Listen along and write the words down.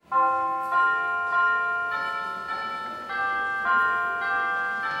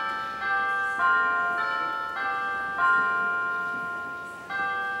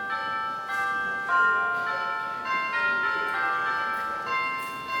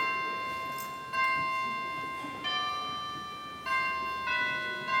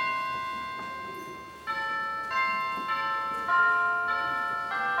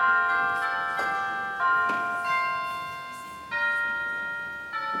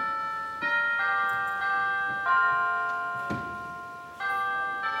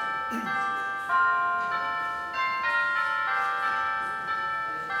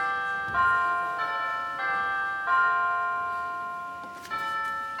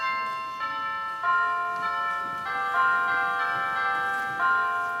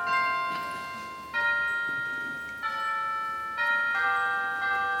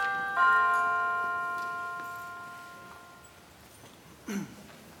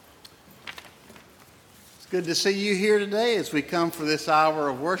Good to see you here today as we come for this hour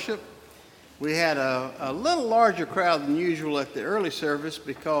of worship. We had a little larger crowd than usual at the early service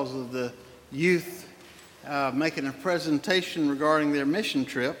because of the youth making a presentation regarding their mission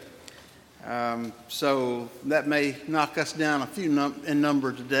trip. So that may knock us down a few in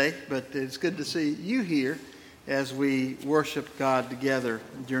number today, but it's good to see you here as we worship God together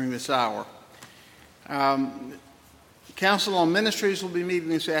during this hour. Council on Ministries will be meeting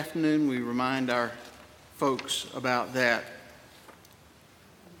this afternoon. We remind our folks about that.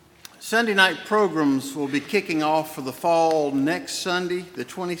 Sunday night programs will be kicking off for the fall next Sunday, the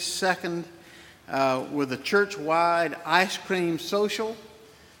 22nd, with a church-wide ice cream social.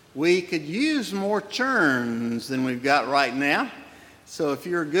 We could use more churns than we've got right now. So if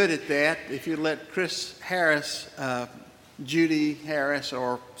you're good at that, if you let Chris Harris, Judy Harris,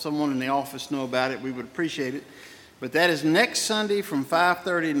 or someone in the office know about it, we would appreciate it. But that is next Sunday from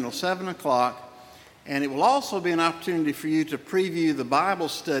 5:30 until 7 o'clock. And it will also be an opportunity for you to preview the Bible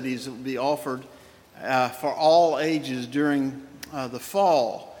studies that will be offered for all ages during the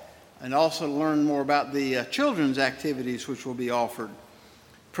fall, and also learn more about the children's activities which will be offered.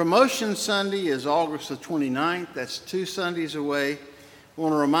 Promotion Sunday is August the 29th. That's 2 Sundays away. I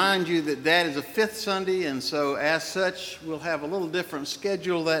want to remind you that that is a 5th Sunday, and so as such, we'll have a little different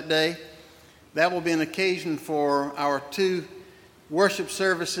schedule that day. That will be an occasion for our 2 worship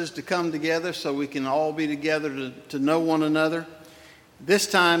services to come together so we can all be together to know one another. This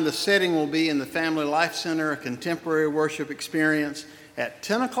time the setting will be in the Family Life Center, a contemporary worship experience at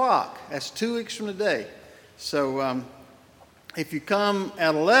 10 o'clock. That's 2 weeks from today. So if you come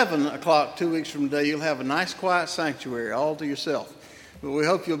at 11 o'clock 2 weeks from today, you'll have a nice quiet sanctuary all to yourself. But we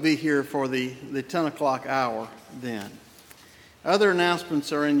hope you'll be here for the 10 o'clock hour then. Other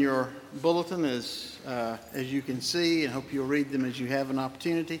announcements are in your bulletin as you can see, and hope you'll read them as you have an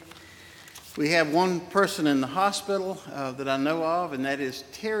opportunity. We have one person in the hospital that I know of, and that is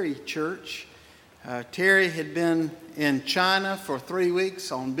Terry Church. Terry had been in China for 3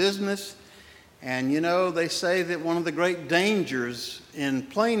 weeks on business, and you know, they say that one of the great dangers in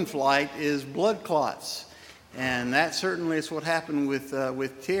plane flight is blood clots, and that certainly is what happened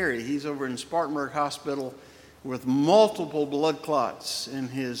with Terry. He's over in Spartanburg Hospital with multiple blood clots in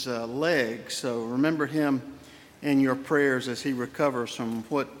his leg. So remember him in your prayers as he recovers from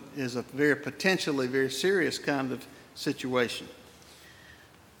what is a potentially very serious kind of situation.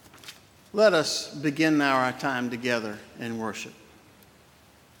 Let us begin now our time together in worship.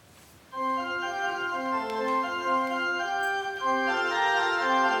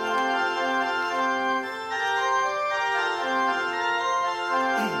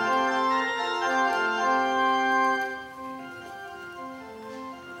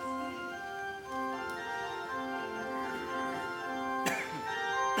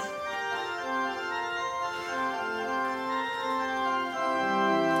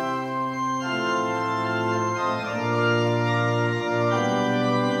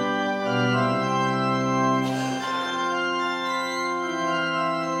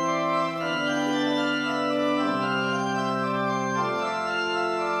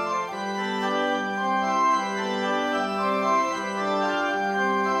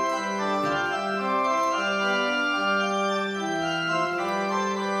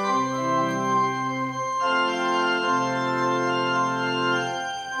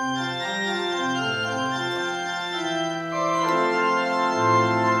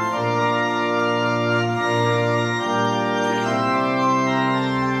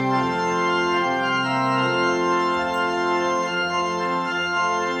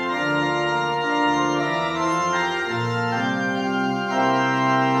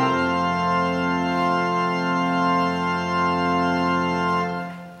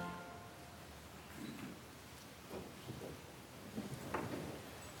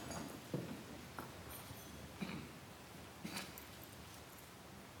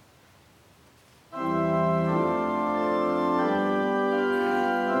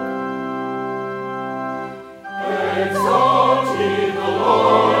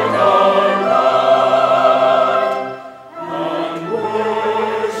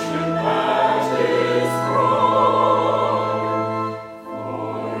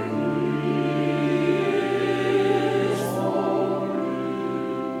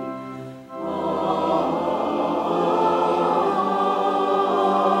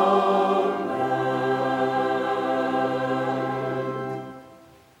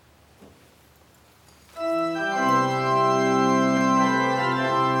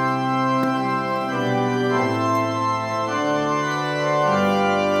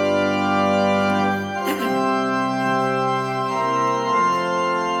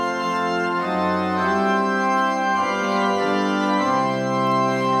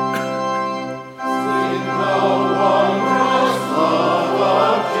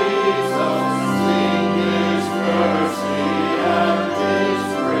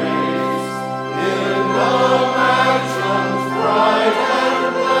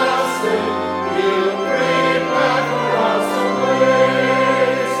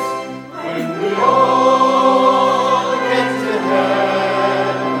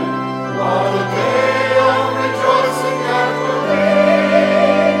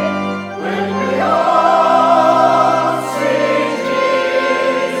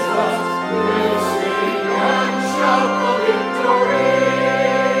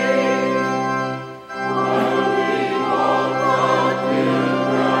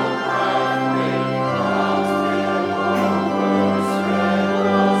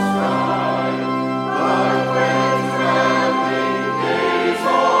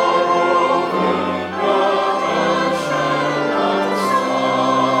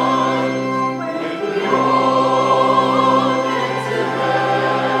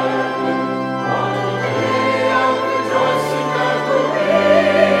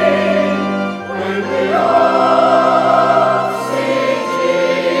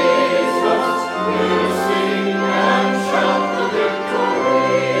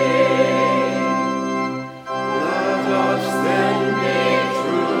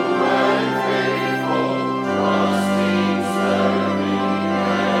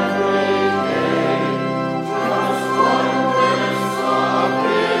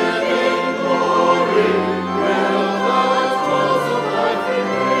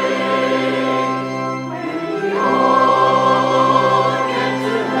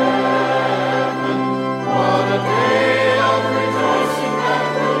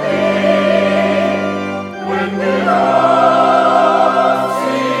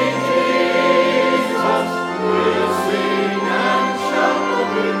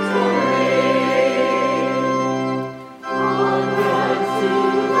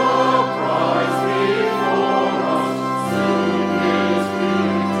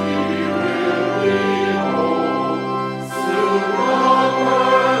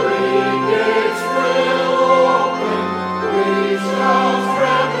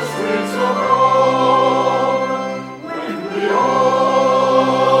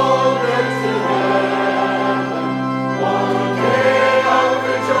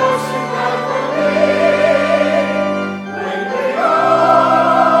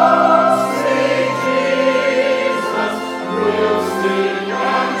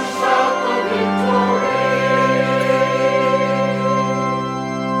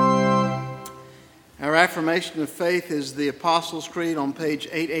 affirmation of faith is the Apostles' Creed on page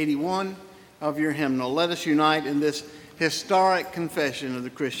 881 of your hymnal. Let us unite in this historic confession of the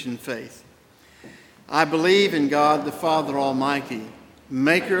Christian faith. I believe in God the Father Almighty,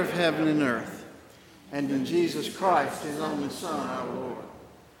 maker of heaven and earth, and in Jesus Christ, his only Son, our Lord,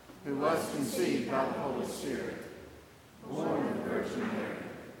 who was conceived by the Holy Spirit, born of the Virgin Mary,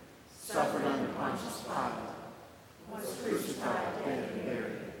 suffered under Pontius Pilate, was crucified, dead, and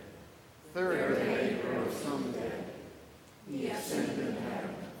buried. Third day he rose from the dead. He ascended into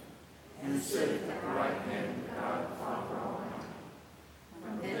heaven, and sitteth at the right hand of God the Father Almighty.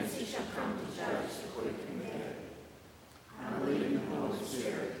 From thence he shall come to judge the quick and dead. I believe in the Holy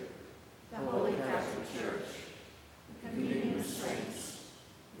Spirit, the Holy Catholic Church, the communion of saints,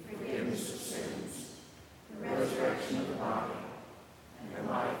 the forgiveness of sins, the resurrection of the body, and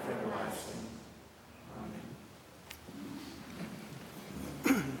the life everlasting.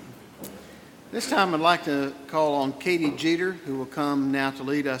 Amen. This time I'd like to call on Katie Jeter, who will come now to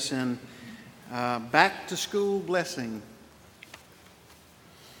lead us in Back to School Blessing.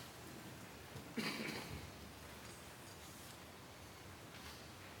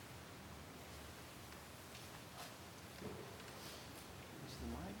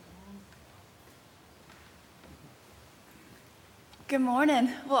 Good morning.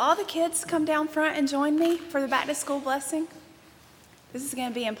 Will all the kids come down front and join me for the Back to School Blessing? This is going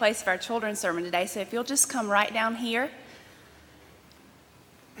to be in place of our children's sermon today, so if you'll just come right down here.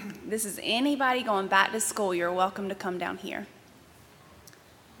 This is anybody going back to school. You're welcome to come down here.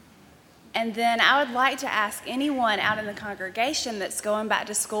 And then I would like to ask anyone out in the congregation that's going back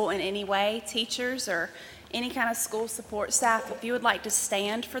to school in any way, teachers or any kind of school support staff, if you would like to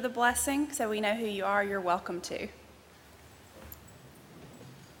stand for the blessing so we know who you are, you're welcome to.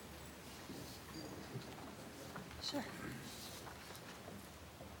 Sure.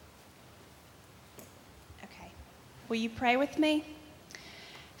 Okay. Will you pray with me?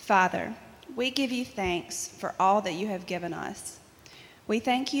 Father, we give you thanks for all that you have given us. We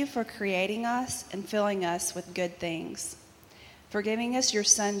thank you for creating us and filling us with good things, for giving us your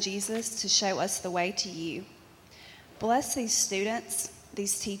Son Jesus to show us the way to you. Bless these students,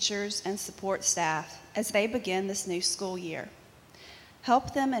 these teachers, and support staff as they begin this new school year.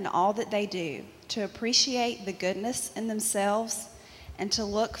 Help them in all that they do to appreciate the goodness in themselves and to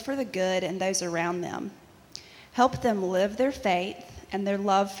look for the good in those around them. Help them live their faith and their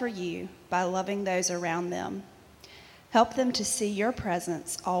love for you by loving those around them. Help them to see your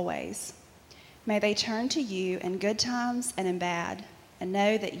presence always. May they turn to you in good times and in bad, and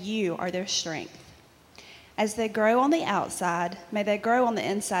know that you are their strength. As they grow on the outside, may they grow on the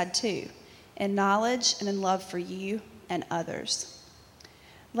inside too, in knowledge and in love for you and others.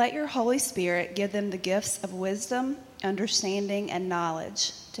 Let your Holy Spirit give them the gifts of wisdom, understanding, and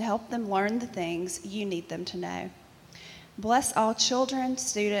knowledge to help them learn the things you need them to know. Bless all children,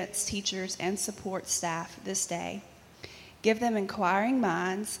 students, teachers, and support staff this day. Give them inquiring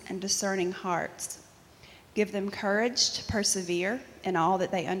minds and discerning hearts. Give them courage to persevere in all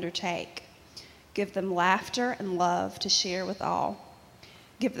that they undertake. Give them laughter and love to share with all.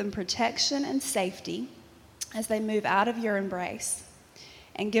 Give them protection and safety as they move out of your embrace.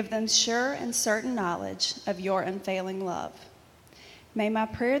 And give them sure and certain knowledge of your unfailing love. May my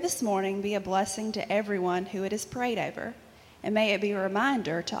prayer this morning be a blessing to everyone who it is prayed over, and may it be a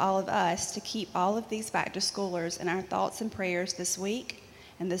reminder to all of us to keep all of these back-to-schoolers in our thoughts and prayers this week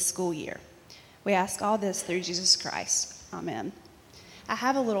and this school year. We ask all this through Jesus Christ. Amen. I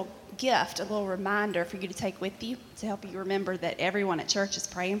have a little gift, a little reminder for you to take with you to help you remember that everyone at church is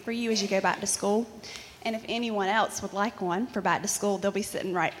praying for you as you go back to school. And if anyone else would like one for back to school, they'll be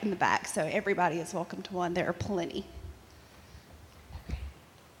sitting right in the back, so everybody is welcome to one. There are plenty.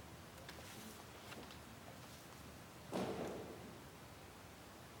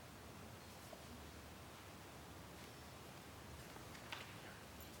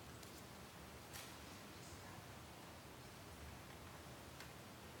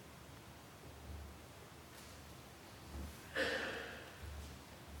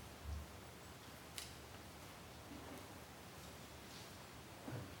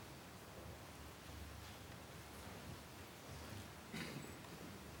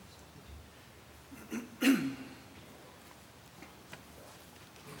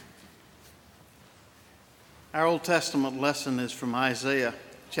 Our Old Testament lesson is from Isaiah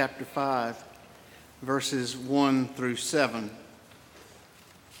chapter 5, verses 1 through 7.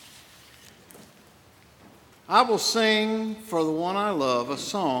 I will sing for the one I love a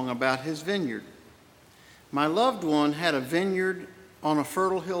song about his vineyard. My loved one had a vineyard on a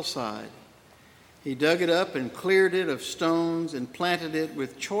fertile hillside. He dug it up and cleared it of stones and planted it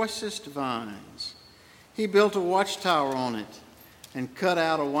with choicest vines. He built a watchtower on it and cut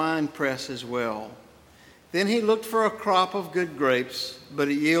out a winepress as well. Then he looked for a crop of good grapes, but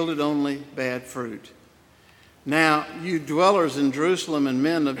it yielded only bad fruit. Now, you dwellers in Jerusalem and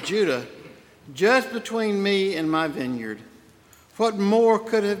men of Judah, judge between me and my vineyard. What more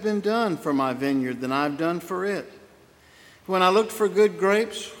could have been done for my vineyard than I've done for it? When I looked for good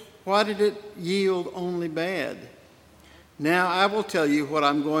grapes, why did it yield only bad? Now I will tell you what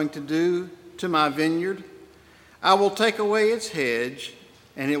I'm going to do to my vineyard. I will take away its hedge,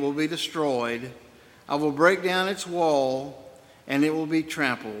 and it will be destroyed. I will break down its wall, and it will be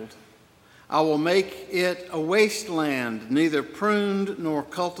trampled. I will make it a wasteland, neither pruned nor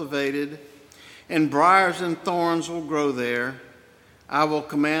cultivated, and briars and thorns will grow there. I will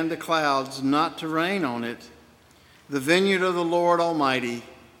command the clouds not to rain on it. The vineyard of the Lord Almighty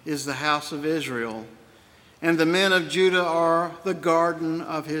is the house of Israel, and the men of Judah are the garden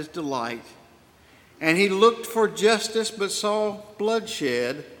of his delight. And he looked for justice, but saw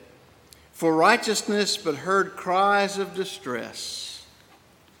bloodshed, for righteousness, but heard cries of distress.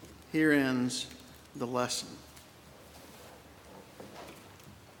 Here ends the lesson.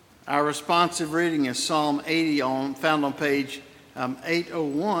 Our responsive reading is Psalm 80, found on page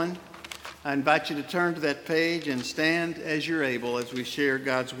 801. I invite you to turn to that page and stand as you're able as we share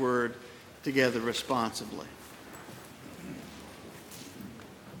God's word together responsively.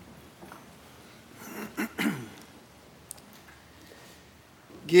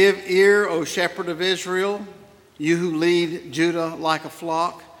 Give ear, O shepherd of Israel, you who lead Judah like a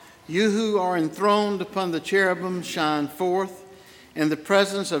flock. You who are enthroned upon the cherubim, shine forth. In the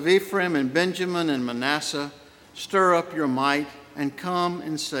presence of Ephraim and Benjamin and Manasseh, stir up your might and come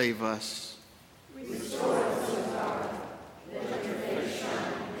and save us. Restore us, O God. Let your face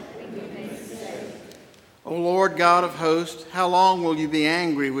shine, and we may be saved. O Lord God of hosts, how long will you be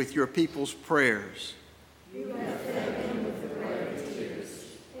angry with your people's prayers? You have fed them with the bread of tears,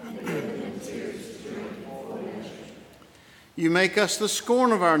 and given them tears to drink in full measure. You make us the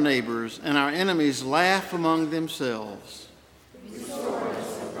scorn of our neighbors, and our enemies laugh among themselves. Restore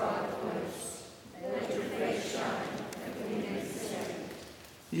us, O God of hosts. Let your face shine, that we may be saved.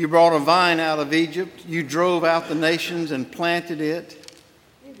 You brought a vine out of Egypt. You drove out the nations and planted it.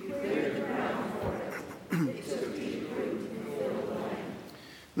 You cleared the ground for it. It took deep root and filled the land.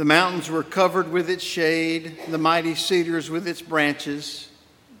 The mountains were covered with its shade, the mighty cedars with its branches.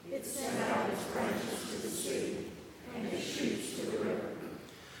 It sent out its branches to the sea, and its shoots to the river.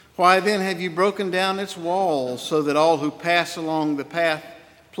 Why then have you broken down its walls so that all who pass along the path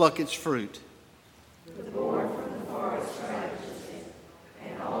pluck its fruit? The boar from the forest ravages it,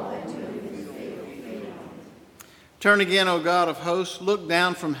 and all that do in the field feed on it. Turn again, O God of hosts, look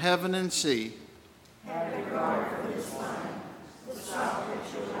down from heaven and see. Have regard for this land, the south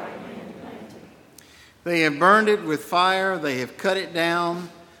that your right hand planted. They have burned it with fire, they have cut it down.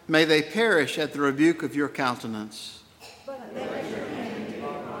 May they perish at the rebuke of your countenance. But let your hand be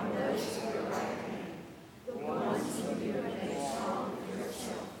upon those of your right hand, the ones whom you have made strong for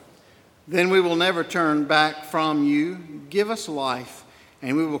yourself. Then we will never turn back from you. Give us life,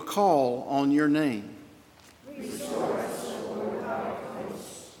 and we will call on your name. Restore us, O Lord God of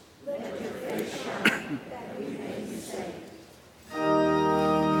hosts. Let your face shine, that we may be saved.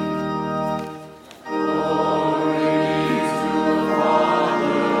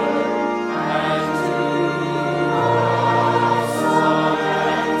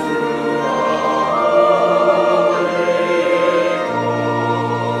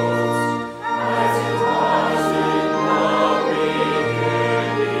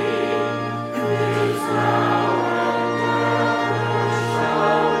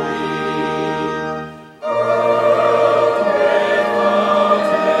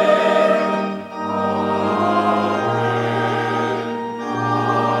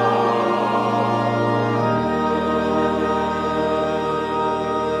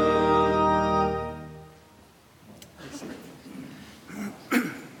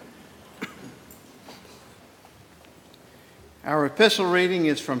 Our epistle reading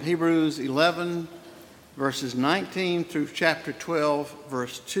is from Hebrews 11, verses 19 through chapter 12,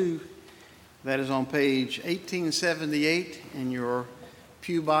 verse 2. That is on page 1878 in your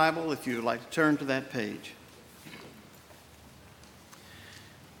Pew Bible, if you would like to turn to that page.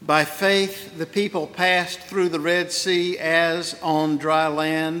 By faith, the people passed through the Red Sea as on dry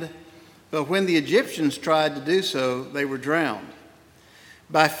land, but when the Egyptians tried to do so, they were drowned.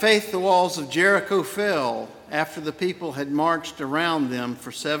 By faith, the walls of Jericho fell after the people had marched around them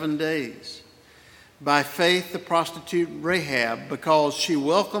for 7 days. By faith, the prostitute Rahab, because she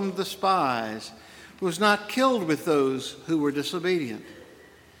welcomed the spies, was not killed with those who were disobedient.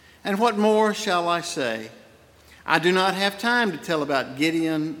 And what more shall I say? I do not have time to tell about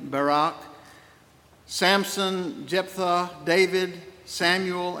Gideon, Barak, Samson, Jephthah, David,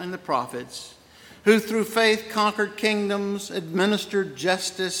 Samuel, and the prophets, who through faith conquered kingdoms, administered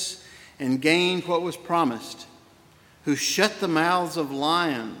justice, and gained what was promised, who shut the mouths of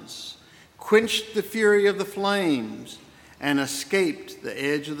lions, quenched the fury of the flames, and escaped the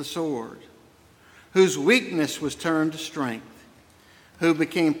edge of the sword, whose weakness was turned to strength, who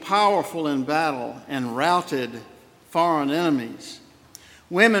became powerful in battle and routed foreign enemies.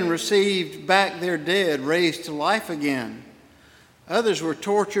 Women received back their dead, raised to life again. Others were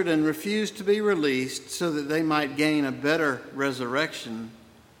tortured and refused to be released so that they might gain a better resurrection.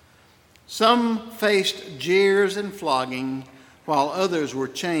 Some faced jeers and flogging, while others were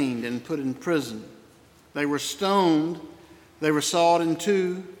chained and put in prison. They were stoned, they were sawed in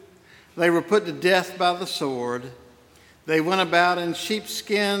two, they were put to death by the sword. They went about in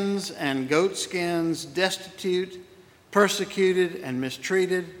sheepskins and goatskins, destitute, persecuted, and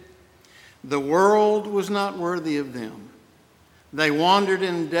mistreated. The world was not worthy of them. They wandered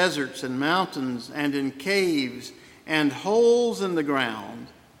in deserts and mountains and in caves and holes in the ground.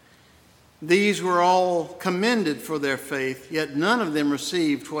 These were all commended for their faith, yet none of them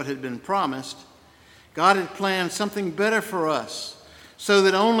received what had been promised. God had planned something better for us, so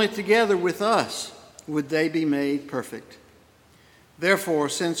that only together with us would they be made perfect. Therefore,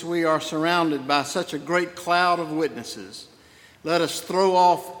 since we are surrounded by such a great cloud of witnesses, let us throw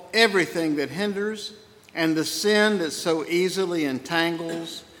off everything that hinders and the sin that so easily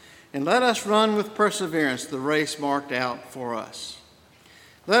entangles, and let us run with perseverance the race marked out for us.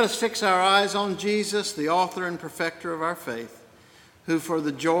 Let us fix our eyes on Jesus, the author and perfecter of our faith, who for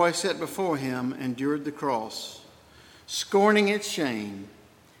the joy set before him endured the cross, scorning its shame,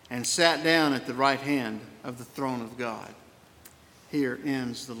 and sat down at the right hand of the throne of God. Here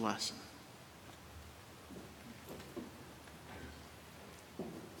ends the lesson.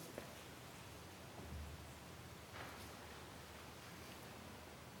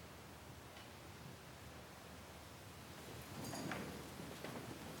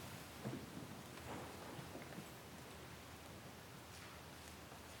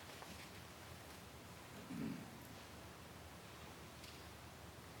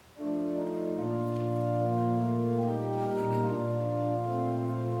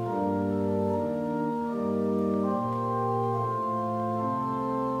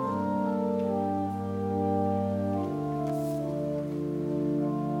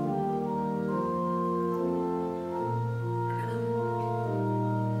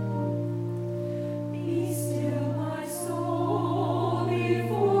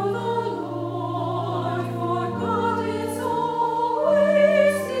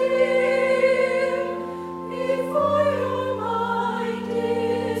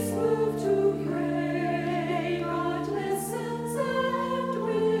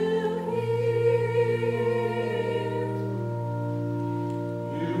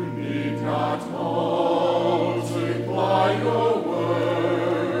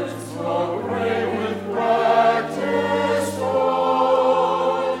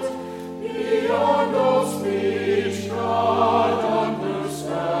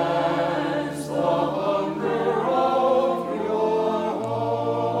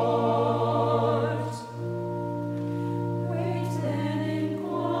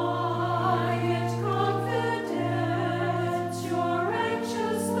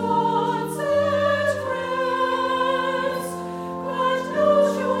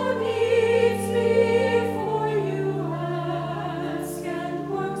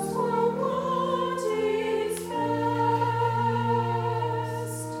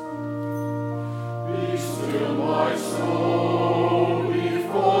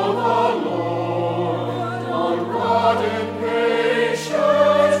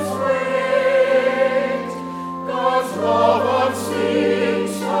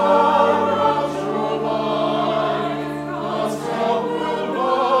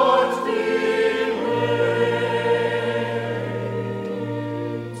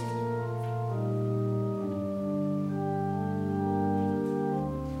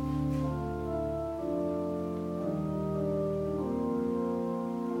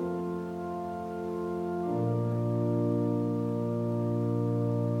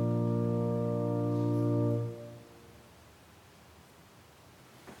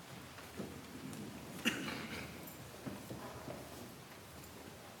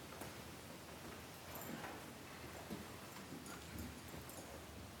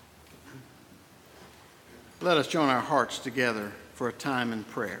 Let us join our hearts together for a time in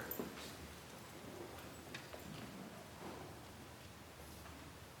prayer.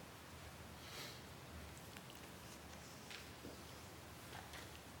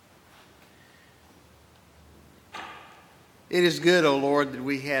 It is good, O Lord, that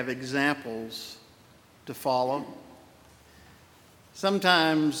we have examples to follow.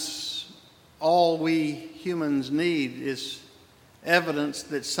 Sometimes all we humans need is evidence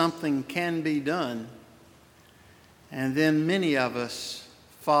that something can be done, and then many of us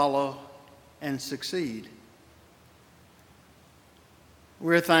follow and succeed.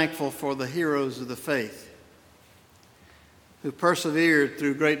 We're thankful for the heroes of the faith who persevered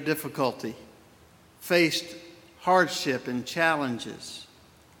through great difficulty, faced hardship and challenges,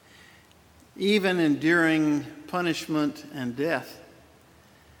 even enduring punishment and death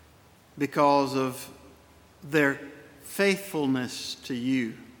because of their faithfulness to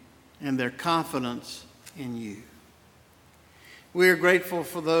you and their confidence in you. We are grateful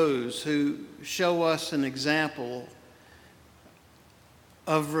for those who show us an example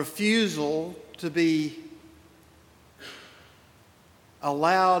of refusal to be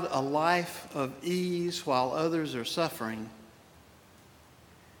allowed a life of ease while others are suffering.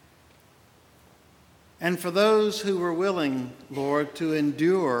 And for those who were willing, Lord, to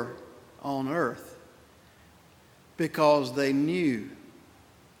endure on earth because they knew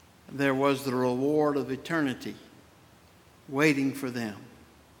there was the reward of eternity waiting for them.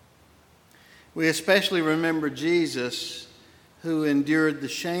 We especially remember Jesus, who endured the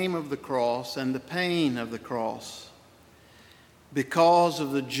shame of the cross and the pain of the cross because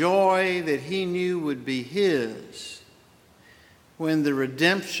of the joy that he knew would be his when the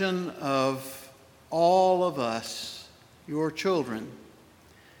redemption of all of us, your children,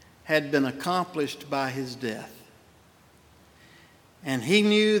 had been accomplished by his death. And he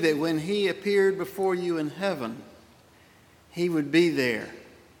knew that when he appeared before you in heaven, he would be there,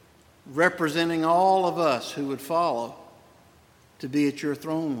 representing all of us who would follow to be at your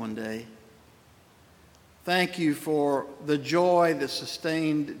throne one day. Thank you for the joy that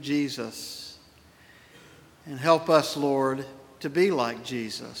sustained Jesus. And help us, Lord, to be like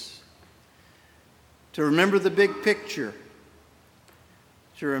Jesus, to remember the big picture,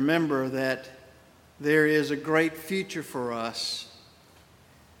 to remember that there is a great future for us,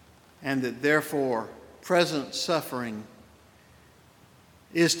 and that therefore present suffering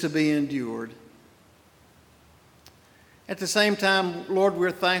is to be endured. At the same time, Lord, we're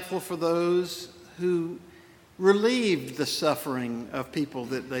thankful for those who relieved the suffering of people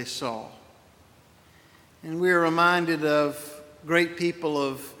that they saw. And we are reminded of great people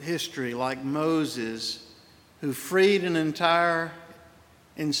of history like Moses, who freed an entire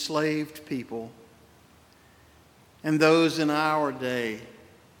enslaved people, and those in our day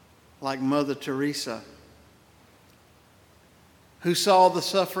like Mother Teresa, who saw the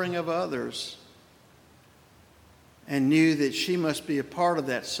suffering of others and knew that she must be a part of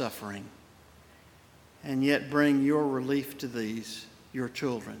that suffering and yet bring your relief to these, your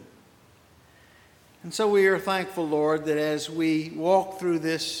children. And so we are thankful, Lord, that as we walk through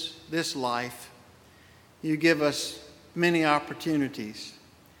this life, you give us many opportunities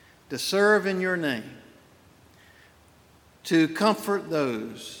to serve in your name, to comfort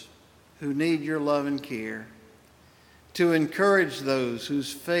those who need your love and care, to encourage those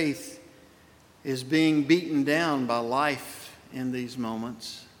whose faith is being beaten down by life in these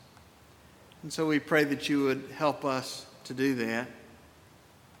moments. And so we pray that you would help us to do that.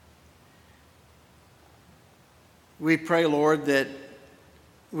 We pray, Lord, that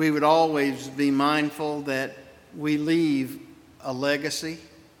we would always be mindful that we leave a legacy,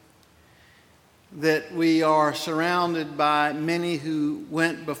 that we are surrounded by many who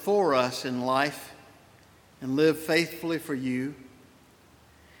went before us in life and lived faithfully for you.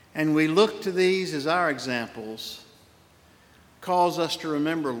 And we look to these as our examples. Cause us to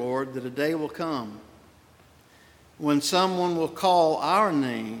remember, Lord, that a day will come when someone will call our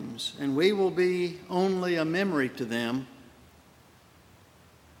names and we will be only a memory to them.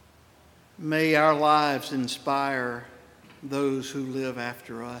 May our lives inspire those who live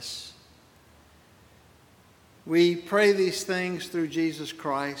after us. We pray these things through Jesus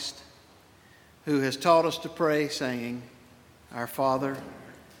Christ, who has taught us to pray, saying, Our Father,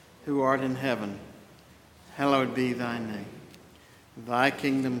 who art in heaven, hallowed be thy name. Thy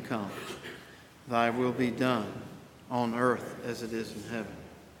kingdom come, thy will be done on earth as it is in heaven.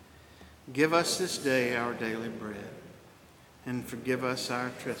 Give us this day our daily bread, and forgive us our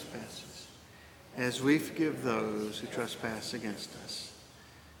trespasses, as we forgive those who trespass against us.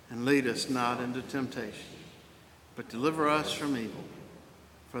 And lead us not into temptation, but deliver us from evil.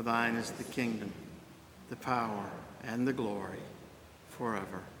 For thine is the kingdom, the power, and the glory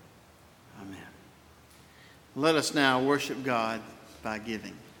forever. Amen. Let us now worship God by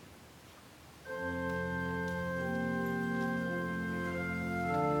giving.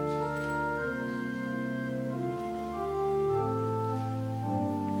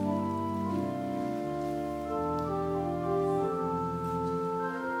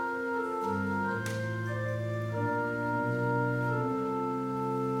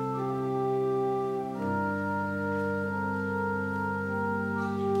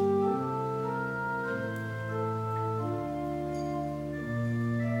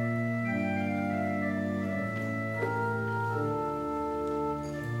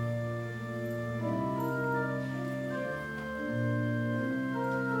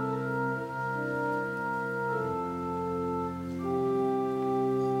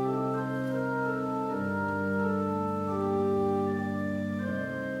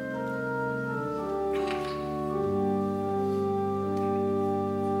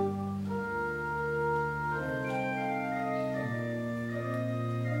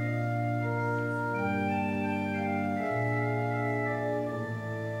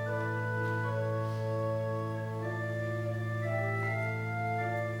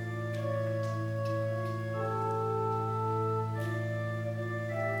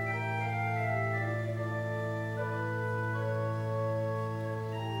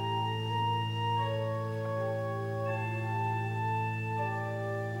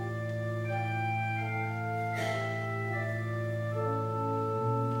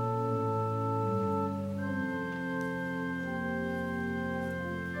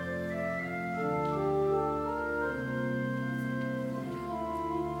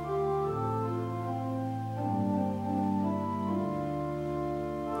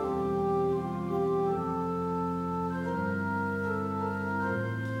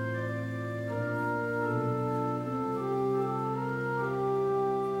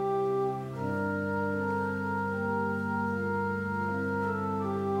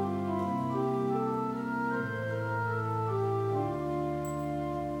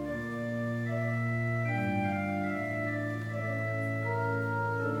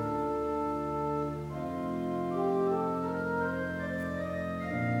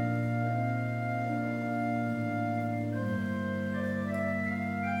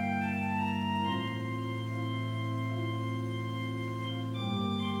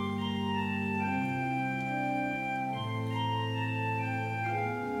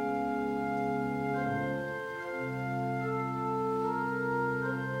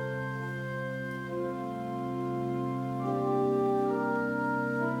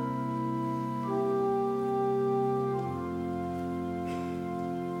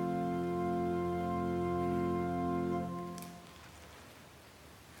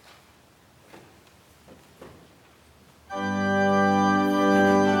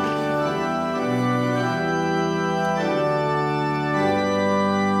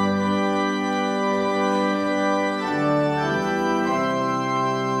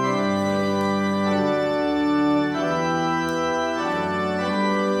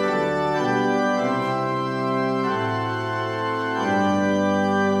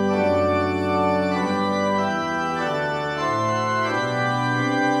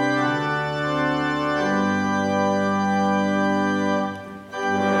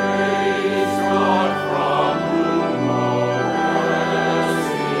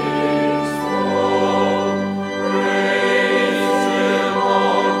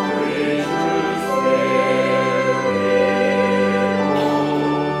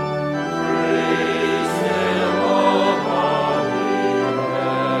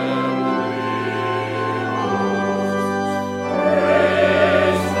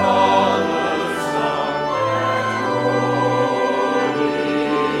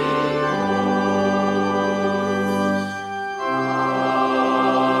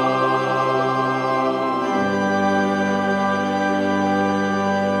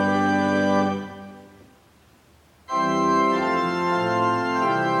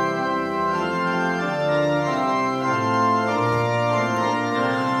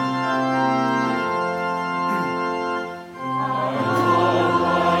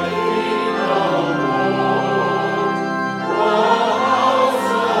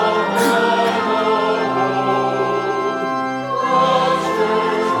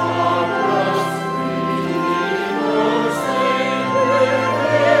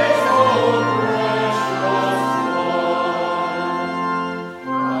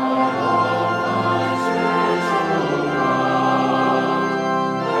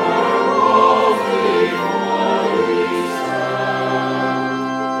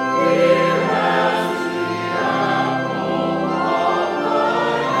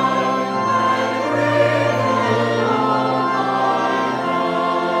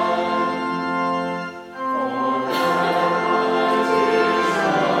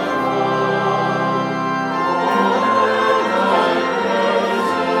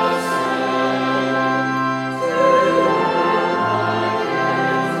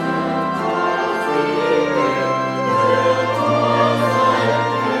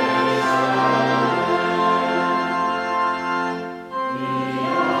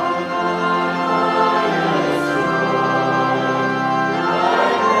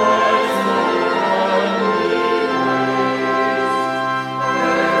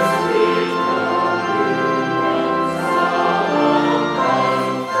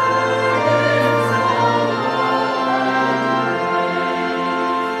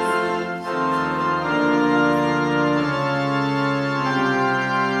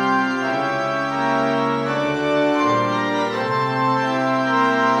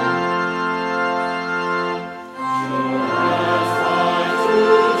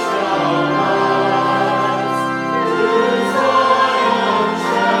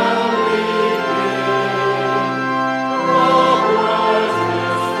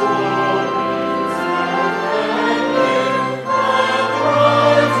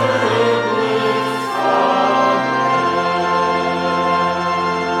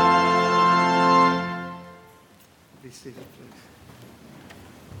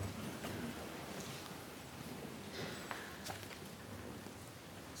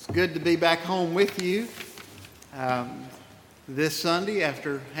 good to be back home with you this Sunday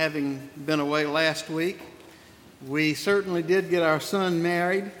after having been away last week. We certainly did get our son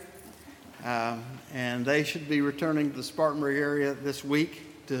married, and they should be returning to the Spartanburg area this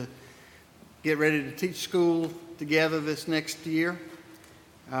week to get ready to teach school together this next year.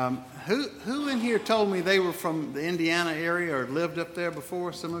 Who in here told me they were from the Indiana area or lived up there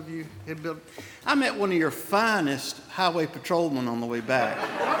before? Some of you had built. I met one of your finest highway patrolmen on the way back.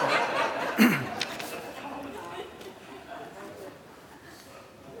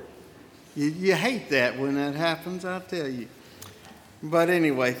 You hate that when that happens, I'll tell you. But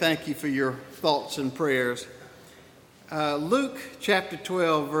anyway, thank you for your thoughts and prayers. Luke chapter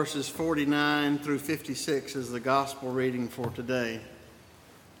 12, verses 49 through 56 is the gospel reading for today.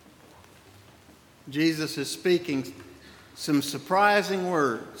 Jesus is speaking some surprising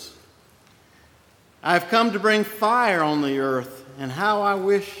words. I've come to bring fire on the earth, and how I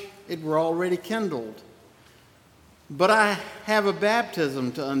wish it were already kindled. But I have a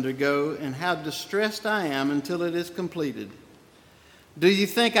baptism to undergo, and how distressed I am until it is completed. Do you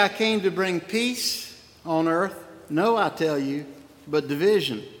think I came to bring peace on earth? No, I tell you, but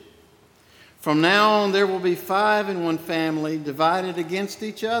division. From now on there will be 5 in one family divided against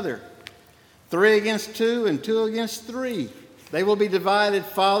each other. 3 against 2 and 2 against 3. They will be divided,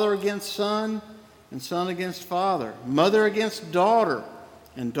 father against son and son against father, mother against daughter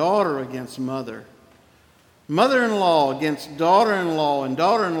and daughter against mother, mother-in-law against daughter-in-law and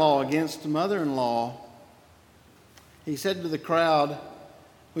daughter-in-law against mother-in-law. He said to the crowd,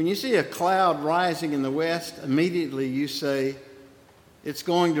 when you see a cloud rising in the west, immediately you say, it's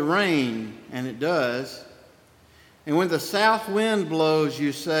going to rain, and it does. And when the south wind blows,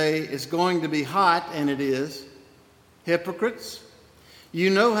 you say, it's going to be hot, and it is. Hypocrites, you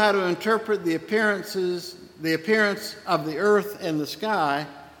know how to interpret the appearance of the earth and the sky.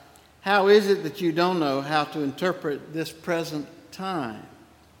 How is it that you don't know how to interpret this present time?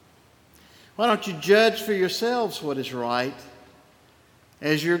 Why don't you judge for yourselves what is right?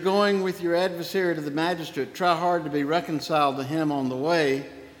 As you're going with your adversary to the magistrate, try hard to be reconciled to him on the way,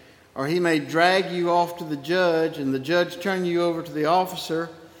 or he may drag you off to the judge, and the judge turn you over to the officer,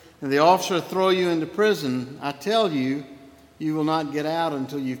 and the officer throw you into prison. I tell you, you will not get out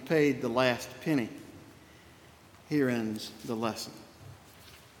until you've paid the last penny. Here ends the lesson.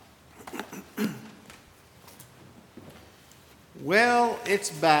 Well,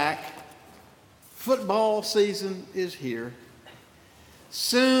 it's back. Football season is here.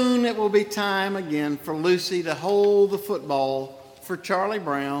 Soon it will be time again for Lucy to hold the football for Charlie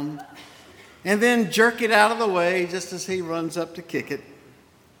Brown and then jerk it out of the way just as he runs up to kick it.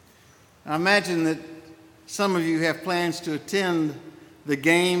 I imagine that some of you have plans to attend the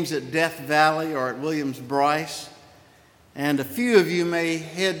games at Death Valley or at Williams-Brice, and a few of you may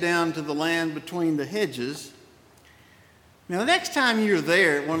head down to the land between the hedges. Now, the next time you're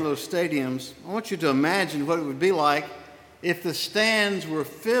there at one of those stadiums, I want you to imagine what it would be like if the stands were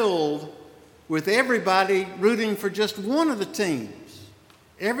filled with everybody rooting for just one of the teams.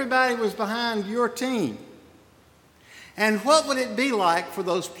 Everybody was behind your team. And what would it be like for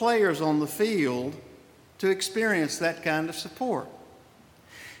those players on the field to experience that kind of support?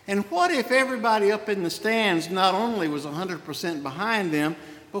 And what if everybody up in the stands not only was 100% behind them,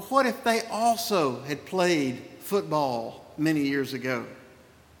 but what if they also had played football many years ago?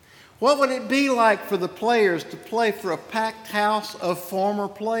 What would it be like for the players to play for a packed house of former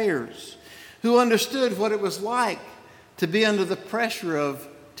players who understood what it was like to be under the pressure of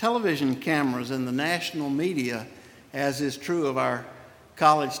television cameras and the national media, as is true of our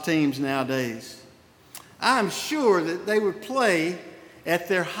college teams nowadays? I'm sure that they would play at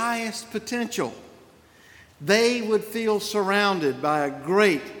their highest potential. They would feel surrounded by a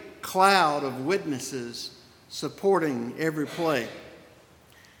great cloud of witnesses supporting every play.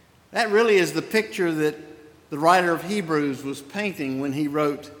 That really is the picture that the writer of Hebrews was painting when he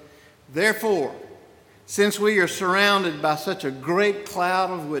wrote, therefore, since we are surrounded by such a great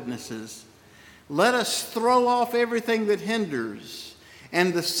cloud of witnesses, let us throw off everything that hinders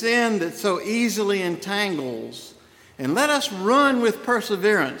and the sin that so easily entangles, and let us run with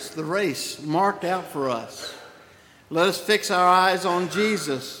perseverance the race marked out for us. Let us fix our eyes on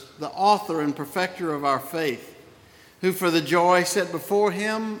Jesus, the author and perfecter of our faith, who for the joy set before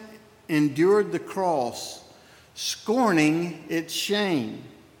him endured the cross, scorning its shame,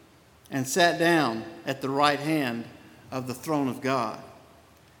 and sat down at the right hand of the throne of God.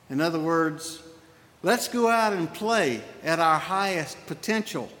 In other words, let's go out and play at our highest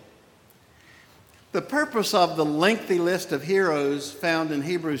potential. The purpose of the lengthy list of heroes found in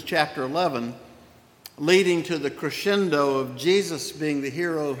Hebrews chapter 11 leading to the crescendo of Jesus being the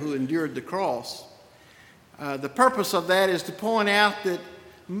hero who endured the cross. The purpose of that is to point out that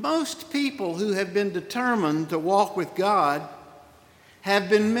most people who have been determined to walk with God have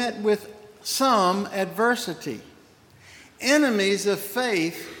been met with some adversity. Enemies of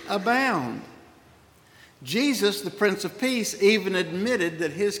faith abound. Jesus, the Prince of Peace, even admitted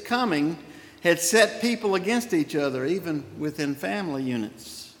that his coming had set people against each other, even within family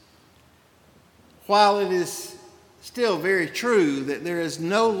units. While it is still very true that there is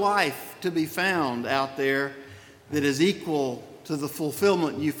no life to be found out there that is equal to the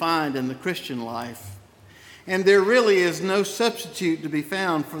fulfillment you find in the Christian life, and there really is no substitute to be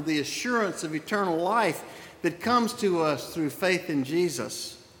found for the assurance of eternal life that comes to us through faith in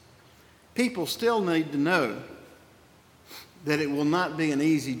Jesus, people still need to know that it will not be an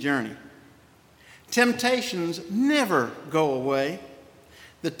easy journey. Temptations never go away.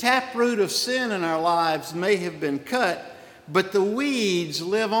 The taproot of sin in our lives may have been cut, but the weeds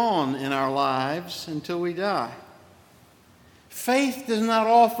live on in our lives until we die. Faith does not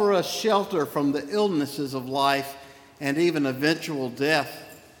offer us shelter from the illnesses of life and even eventual death.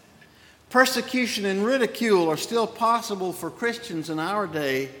 Persecution and ridicule are still possible for Christians in our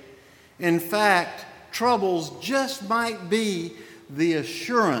day. In fact, troubles just might be the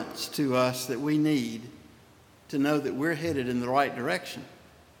assurance to us that we need to know that we're headed in the right direction.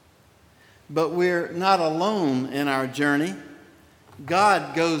 But we're not alone in our journey.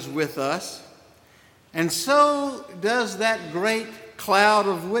 God goes with us, and so does that great cloud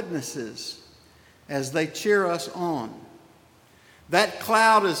of witnesses as they cheer us on. That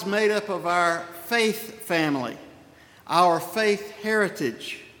cloud is made up of our faith family, our faith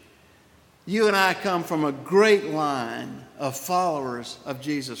heritage. You and I come from a great line of followers of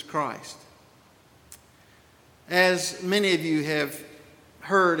Jesus Christ. As many of you have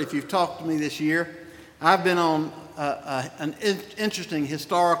heard, if you've talked to me this year, I've been on an interesting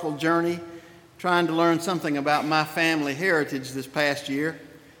historical journey trying to learn something about my family heritage this past year,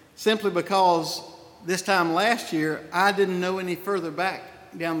 simply because this time last year I didn't know any further back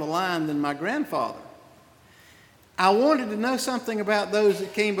down the line than my grandfather. I wanted to know something about those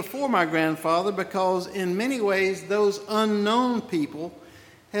that came before my grandfather because in many ways those unknown people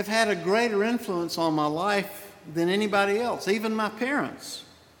have had a greater influence on my life than anybody else, even my parents.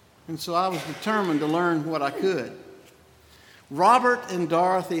 And so I was determined to learn what I could. Robert and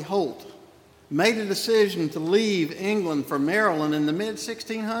Dorothy Holt made a decision to leave England for Maryland in the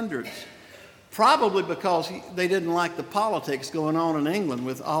mid-1600s, probably because they didn't like the politics going on in England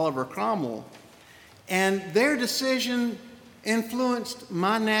with Oliver Cromwell. And their decision influenced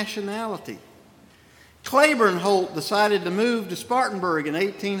my nationality. Claiborne Holt decided to move to Spartanburg in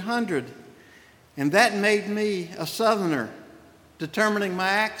 1800, and that made me a Southerner, determining my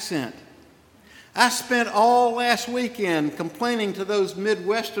accent. I spent all last weekend complaining to those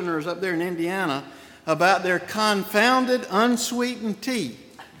Midwesterners up there in Indiana about their confounded unsweetened tea.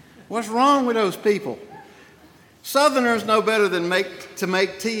 What's wrong with those people? Southerners know better than to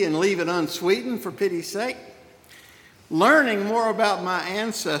make tea and leave it unsweetened, for pity's sake. Learning more about my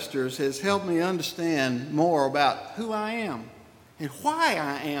ancestors has helped me understand more about who I am and why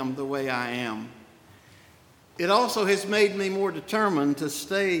I am the way I am. It also has made me more determined to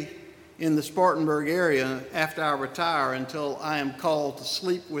stay in the Spartanburg area after I retire until I am called to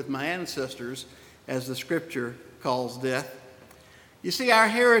sleep with my ancestors, as the scripture calls death. You see, our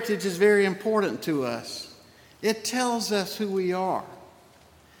heritage is very important to us. It tells us who we are.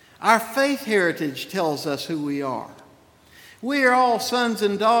 Our faith heritage tells us who we are. We are all sons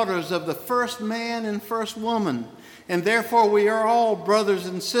and daughters of the first man and first woman, and therefore we are all brothers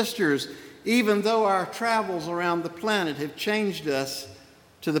and sisters, even though our travels around the planet have changed us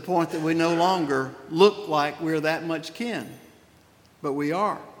to the point that we no longer look like we're that much kin. But we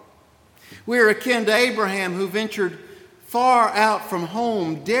are. We are akin to Abraham, who ventured far out from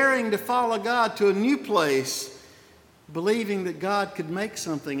home, daring to follow God to a new place, believing that God could make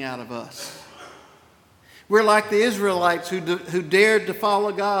something out of us. We're like the Israelites who dared to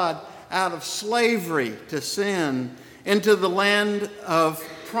follow God out of slavery to sin into the land of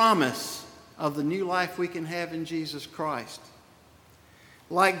promise of the new life we can have in Jesus Christ.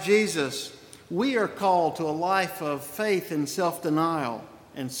 Like Jesus, we are called to a life of faith and self-denial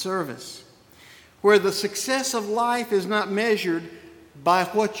and service, where the success of life is not measured by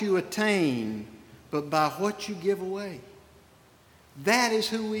what you attain, but by what you give away. That is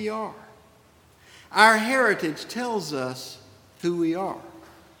who we are. Our heritage tells us who we are,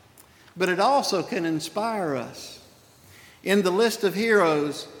 but it also can inspire us. In the list of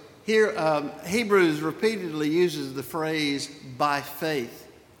heroes, Hebrews repeatedly uses the phrase, by faith.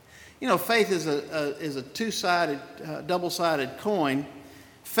 You know, faith is a two-sided, double-sided coin.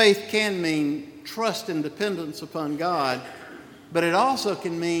 Faith can mean trust and dependence upon God, but it also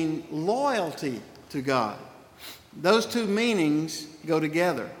can mean loyalty to God. Those two meanings go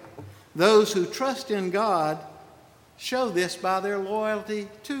together. Those who trust in God show this by their loyalty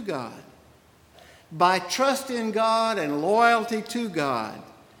to God. By trust in God and loyalty to God,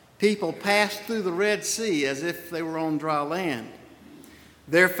 people passed through the Red Sea as if they were on dry land.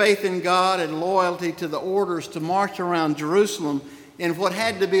 Their faith in God and loyalty to the orders to march around Jerusalem in what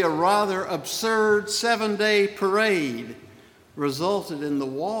had to be a rather absurd 7-day parade resulted in the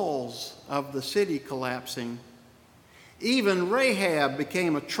walls of the city collapsing. Even Rahab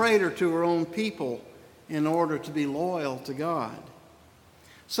became a traitor to her own people in order to be loyal to God.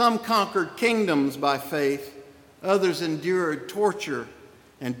 Some conquered kingdoms by faith. Others endured torture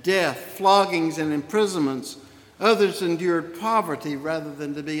and death, floggings and imprisonments. Others endured poverty rather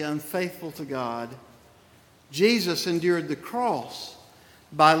than to be unfaithful to God. Jesus endured the cross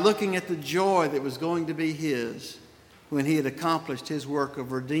by looking at the joy that was going to be his when he had accomplished his work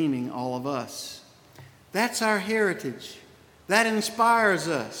of redeeming all of us. That's our heritage. That inspires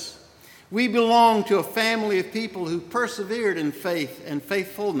us. We belong to a family of people who persevered in faith and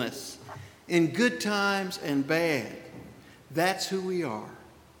faithfulness in good times and bad. That's who we are.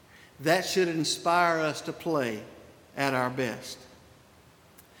 That should inspire us to play at our best.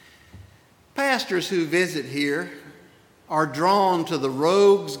 Pastors who visit here are drawn to the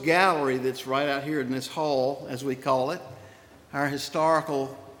Rogues Gallery that's right out here in this hall, as we call it. Our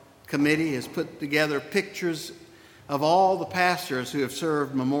historical committee has put together pictures of all the pastors who have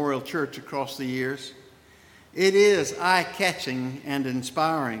served Memorial Church across the years. It is eye-catching and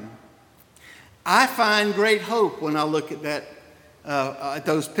inspiring. I find great hope when I look at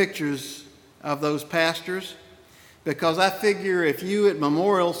those pictures of those pastors, because I figure if you at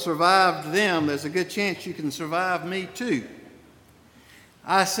Memorial survived them, there's a good chance you can survive me too.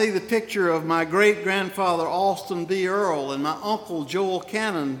 I see the picture of my great-grandfather Alston B. Earl and my uncle Joel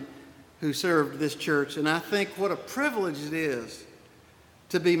Cannon, who served this church, and I think what a privilege it is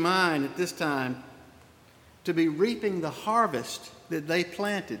to be mine at this time, to be reaping the harvest that they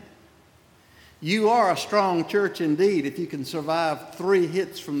planted. You are a strong church indeed if you can survive 3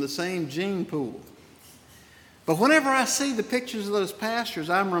 hits from the same gene pool. But whenever I see the pictures of those pastors,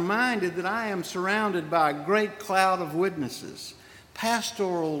 I'm reminded that I am surrounded by a great cloud of witnesses,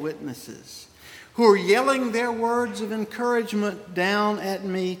 pastoral witnesses, who are yelling their words of encouragement down at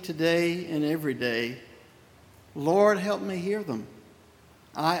me today and every day. Lord, help me hear them.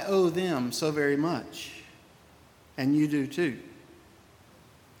 I owe them so very much, and you do too.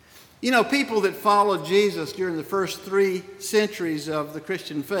 You know, people that followed Jesus during the first 3 centuries of the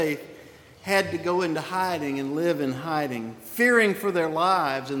Christian faith had to go into hiding and live in hiding, fearing for their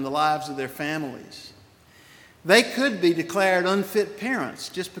lives and the lives of their families. They could be declared unfit parents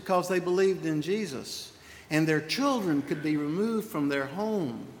just because they believed in Jesus, and their children could be removed from their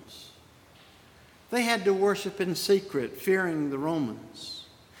homes. They had to worship in secret, fearing the Romans.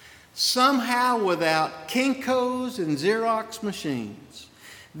 Somehow, without Kinkos and Xerox machines,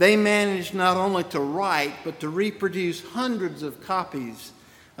 they managed not only to write, but to reproduce hundreds of copies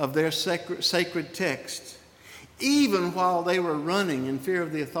of their sacred text, even while they were running in fear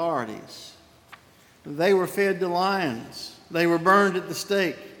of the authorities. They were fed to lions. They were burned at the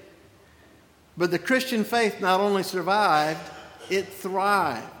stake. But the Christian faith not only survived, it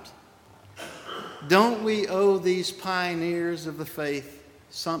thrived. Don't we owe these pioneers of the faith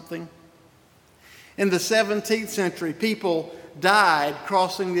something? In the 17th century, people died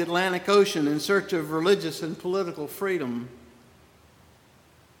crossing the Atlantic Ocean in search of religious and political freedom.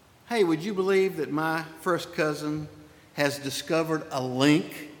 Hey, would you believe that my first cousin has discovered a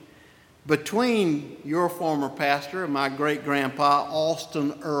link between your former pastor, my great-grandpa,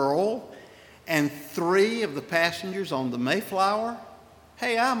 Alston Earl, and 3 of the passengers on the Mayflower?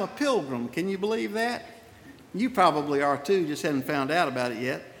 Hey, I'm a pilgrim. Can you believe that? You probably are too, just haven't found out about it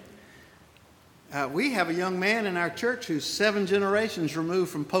yet. We have a young man in our church who's 7 generations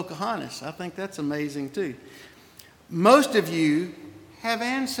removed from Pocahontas. I think that's amazing too. Most of you have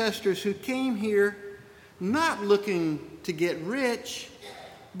ancestors who came here not looking to get rich,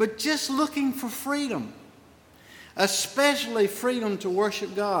 but just looking for freedom, especially freedom to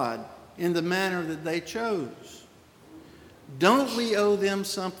worship God in the manner that they chose. Don't we owe them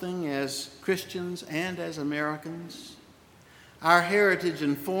something as Christians and as Americans? Our heritage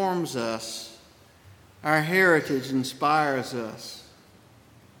informs us. Our heritage inspires us.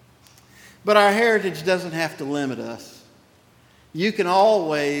 But our heritage doesn't have to limit us. You can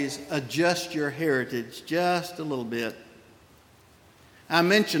always adjust your heritage just a little bit. I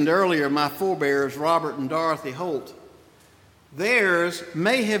mentioned earlier my forebears, Robert and Dorothy Holt. Theirs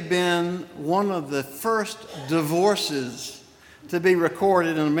may have been one of the first divorces to be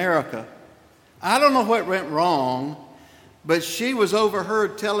recorded in America. I don't know what went wrong, but she was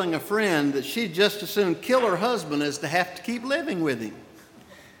overheard telling a friend that she'd just as soon kill her husband as to have to keep living with him.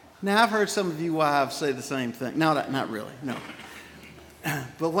 Now, I've heard some of you wives say the same thing. No, not really, no.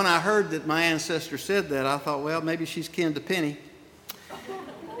 But when I heard that my ancestor said that, I thought, well, maybe she's kin to Penny.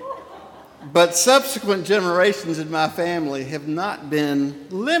 But subsequent generations in my family have not been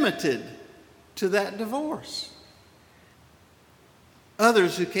limited to that divorce.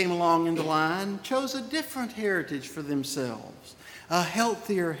 Others who came along in the line chose a different heritage for themselves, a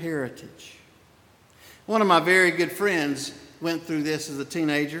healthier heritage. One of my very good friends went through this as a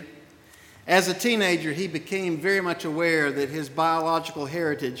teenager. As a teenager, he became very much aware that his biological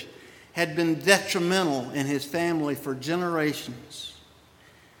heritage had been detrimental in his family for generations.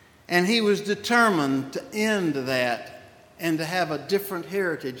 And he was determined to end that and to have a different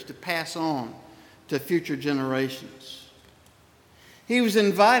heritage to pass on to future generations. He was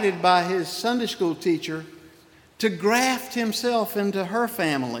invited by his Sunday school teacher to graft himself into her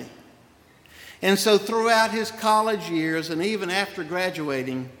family. And so throughout his college years and even after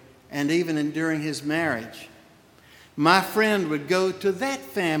graduating and even during his marriage, my friend would go to that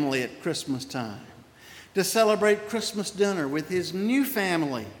family at Christmas time to celebrate Christmas dinner with his new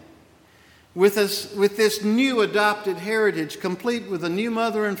family, with this new adopted heritage, complete with a new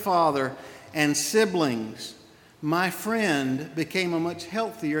mother and father and siblings. My friend became a much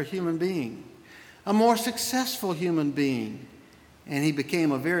healthier human being, a more successful human being, and he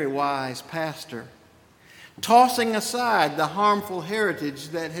became a very wise pastor, tossing aside the harmful heritage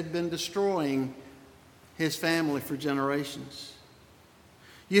that had been destroying his family for generations.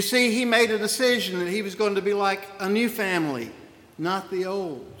 You see, he made a decision that he was going to be like a new family, not the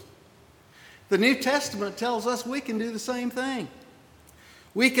old. The New Testament tells us we can do the same thing.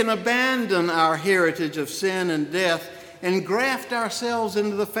 We can abandon our heritage of sin and death and graft ourselves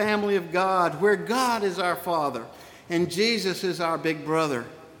into the family of God, where God is our Father and Jesus is our big brother.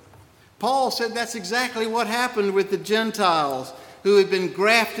 Paul said that's exactly what happened with the Gentiles who had been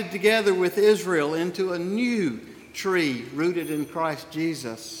grafted together with Israel into a new tree rooted in Christ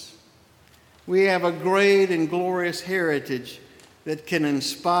Jesus. We have a great and glorious heritage that can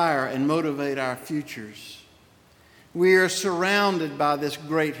inspire and motivate our futures. We are surrounded by this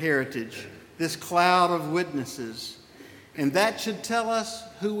great heritage, this cloud of witnesses, and that should tell us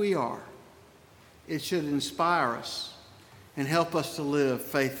who we are. It should inspire us and help us to live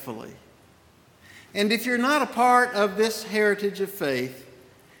faithfully. And if you're not a part of this heritage of faith,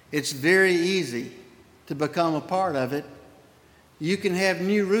 it's very easy to become a part of it. You can have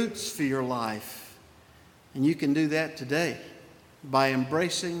new roots for your life, and you can do that today by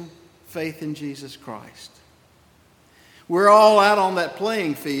embracing faith in Jesus Christ. We're all out on that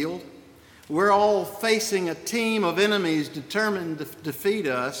playing field. We're all facing a team of enemies determined to defeat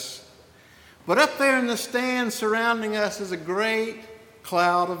us. But up there in the stands surrounding us is a great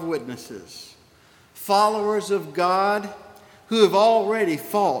cloud of witnesses, followers of God who have already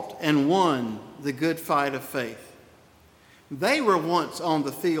fought and won the good fight of faith. They were once on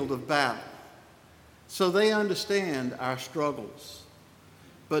the field of battle, so they understand our struggles.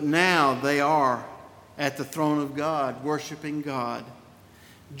 But now they are at the throne of God, worshiping God,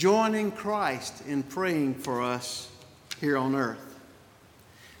 joining Christ in praying for us here on earth.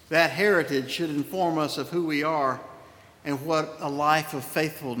 That heritage should inform us of who we are and what a life of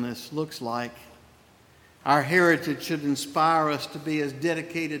faithfulness looks like. Our heritage should inspire us to be as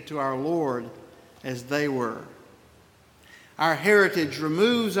dedicated to our Lord as they were. Our heritage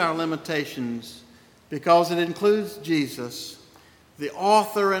removes our limitations because it includes Jesus, the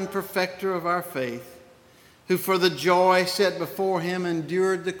author and perfecter of our faith, who for the joy set before him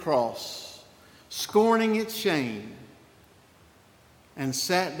endured the cross, scorning its shame, and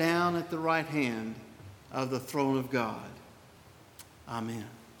sat down at the right hand of the throne of God. Amen.